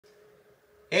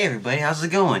Hey everybody, how's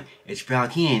it going? It's Pal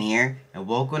Keenan here, and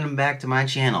welcome back to my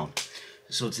channel.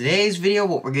 So today's video,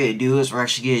 what we're going to do is we're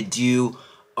actually going to do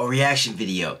a reaction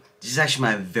video. This is actually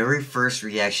my very first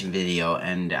reaction video,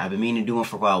 and I've been meaning to do one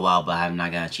for quite a while, but I have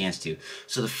not got a chance to.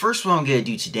 So the first one I'm going to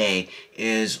do today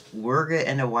is we're going to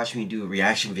end up watching me do a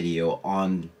reaction video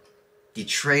on the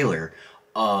trailer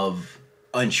of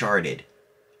Uncharted.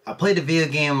 I played the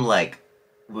video game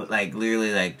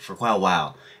literally for quite a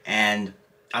while, and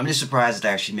I'm just surprised that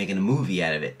they're actually making a movie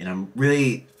out of it, and I'm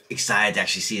really excited to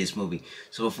actually see this movie.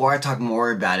 So before I talk more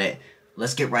about it,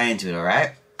 let's get right into it,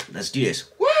 alright? Let's do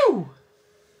this. Woo! There are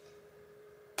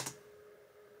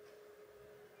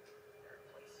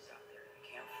places out there you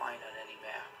can't find on any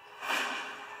map.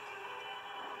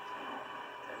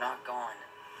 They're not gone.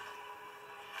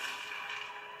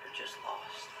 They're just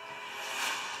lost.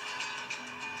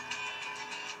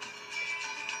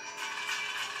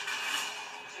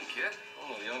 Hey kid, a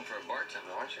little young for a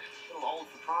bartender, aren't you? A little old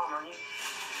for prom, aren't you?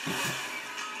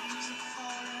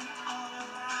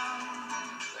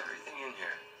 Everything in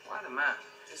here. Why the map?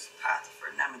 This path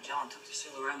Ferdinand Magellan took to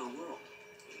sail around the world.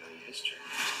 You know your history.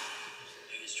 It's the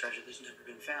biggest treasure that's never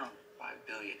been found. 5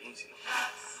 billion easy.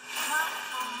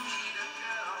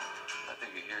 I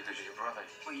think you're here because of your brother.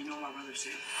 Well, you know my brother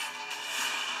said.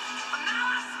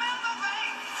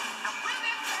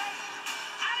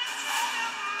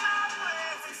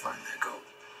 If you find that gold,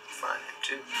 you find him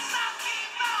too. Who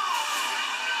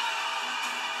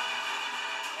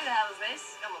the hell is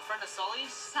this? I'm a friend of Sully's.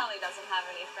 Sully doesn't have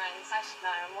any friends. I should know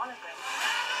I'm one of them.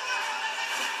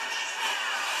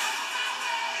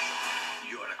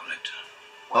 You are a collector.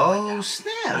 Oh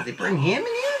snap, they bring him in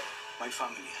here? My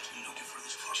family has been looking for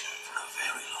this fortune for a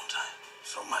very long time.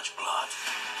 So much blood.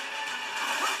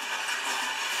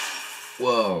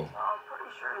 Whoa. I'm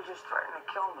pretty sure he's just threatening to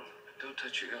kill me. Don't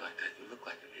touch your ear like that. You look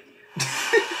like an idiot.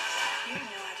 You have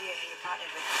no idea how you brought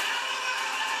everything.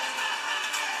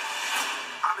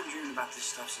 I've been dreaming about this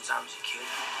stuff since I was a kid.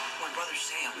 My brother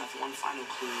Sam left one final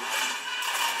clue.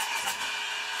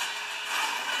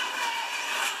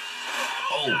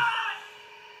 Oh.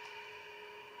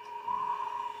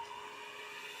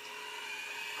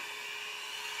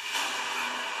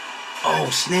 Oh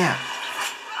snap.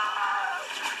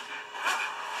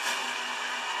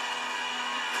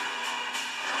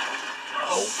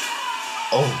 Oh.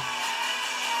 Oh.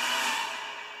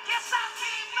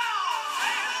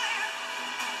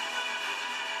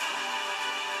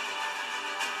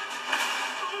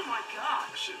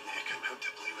 Shouldn't you come out to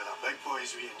play with our big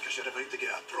boys, Ian, because you're about to get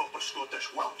a proper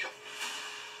Scottish welcome.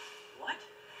 What?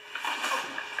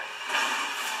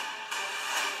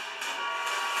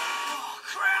 Oh,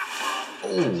 crap! Oh.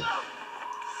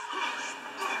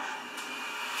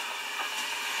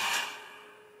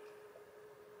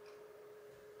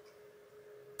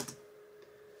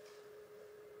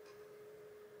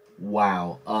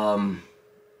 Wow.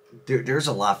 There's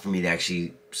a lot for me to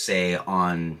actually say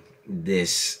on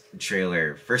this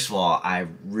trailer. First of all, I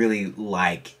really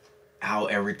like how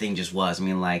everything just was. I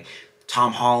mean, like,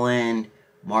 Tom Holland,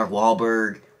 Mark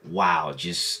Wahlberg, wow,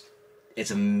 just, it's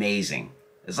amazing.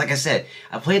 It's like I said,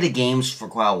 I played the games for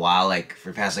quite a while, like, for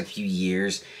the past, few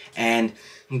years, and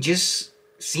just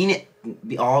seeing it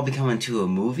all become into a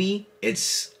movie,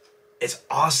 it's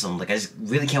awesome. Like, I just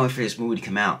really can't wait for this movie to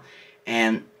come out.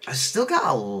 And I still got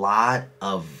a lot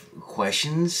of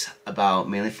questions about,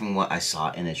 mainly from what I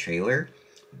saw in the trailer,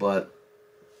 but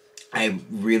I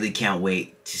really can't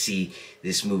wait to see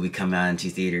this movie come out into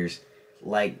theaters.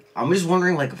 Like, I'm just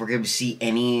wondering, like, if we're going to see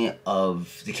any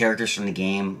of the characters from the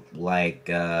game, like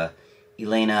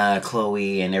Elena,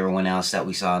 Chloe, and everyone else that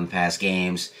we saw in the past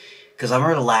games. Because I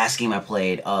remember the last game I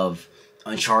played of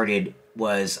Uncharted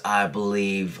was, I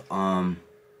believe,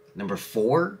 number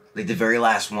 4, like the very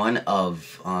last one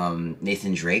of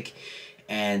Nathan Drake,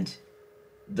 and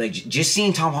like just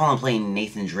seeing Tom Holland playing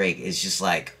Nathan Drake is just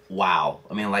like, wow.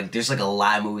 I mean, like, there's like a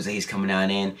lot of movies that he's coming out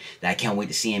in that I can't wait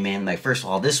to see him in. Like, first of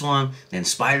all, this one, then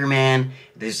Spider-Man.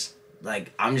 There's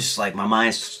like, I'm just like, my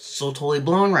mind's so totally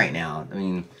blown right now. I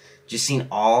mean, just seeing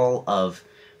all of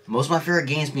most of my favorite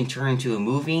games being turned into a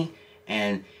movie,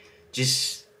 and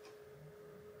just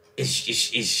it's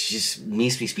just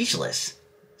makes me speechless.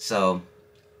 So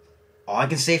all I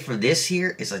can say for this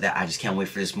here is like that I just can't wait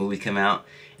for this movie to come out,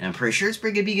 and I'm pretty sure it's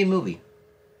pretty gonna be a good movie.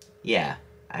 Yeah,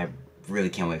 I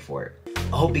really can't wait for it.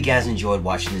 I hope you guys enjoyed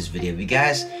watching this video. If you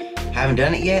guys haven't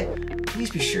done it yet, please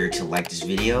be sure to like this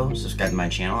video, subscribe to my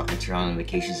channel, and turn on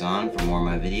notifications on for more of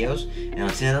my videos. And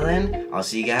until then, I'll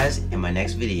see you guys in my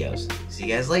next videos. See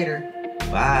you guys later.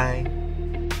 Bye.